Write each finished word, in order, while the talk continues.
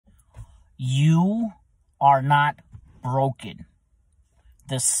You are not broken.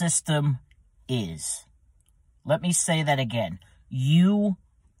 The system is. Let me say that again. You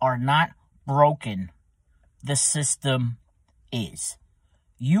are not broken. The system is.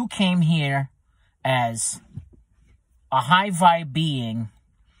 You came here as a high vibe being,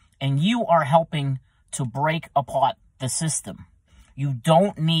 and you are helping to break apart the system. You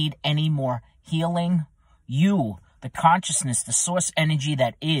don't need any more healing. You, the consciousness, the source energy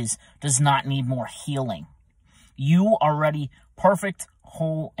that is, does not need more healing. You are already perfect,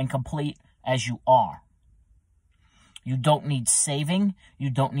 whole, and complete as you are. You don't need saving.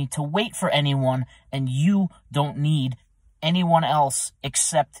 You don't need to wait for anyone, and you don't need anyone else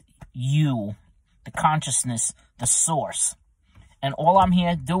except you, the consciousness, the source. And all I'm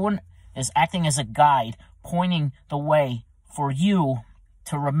here doing is acting as a guide, pointing the way for you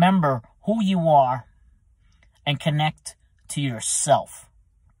to remember who you are and connect to yourself.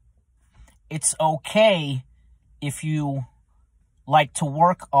 It's okay if you like to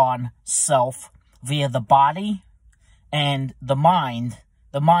work on self via the body and the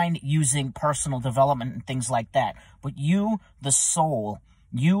mind using personal development and things like that. But you, the soul,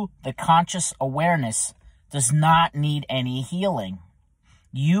 you, the conscious awareness, does not need any healing.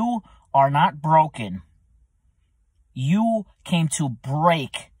 You are not broken. You came to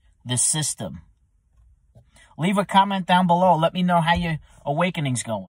break the system. Leave a comment down below. Let me know how your awakening's going.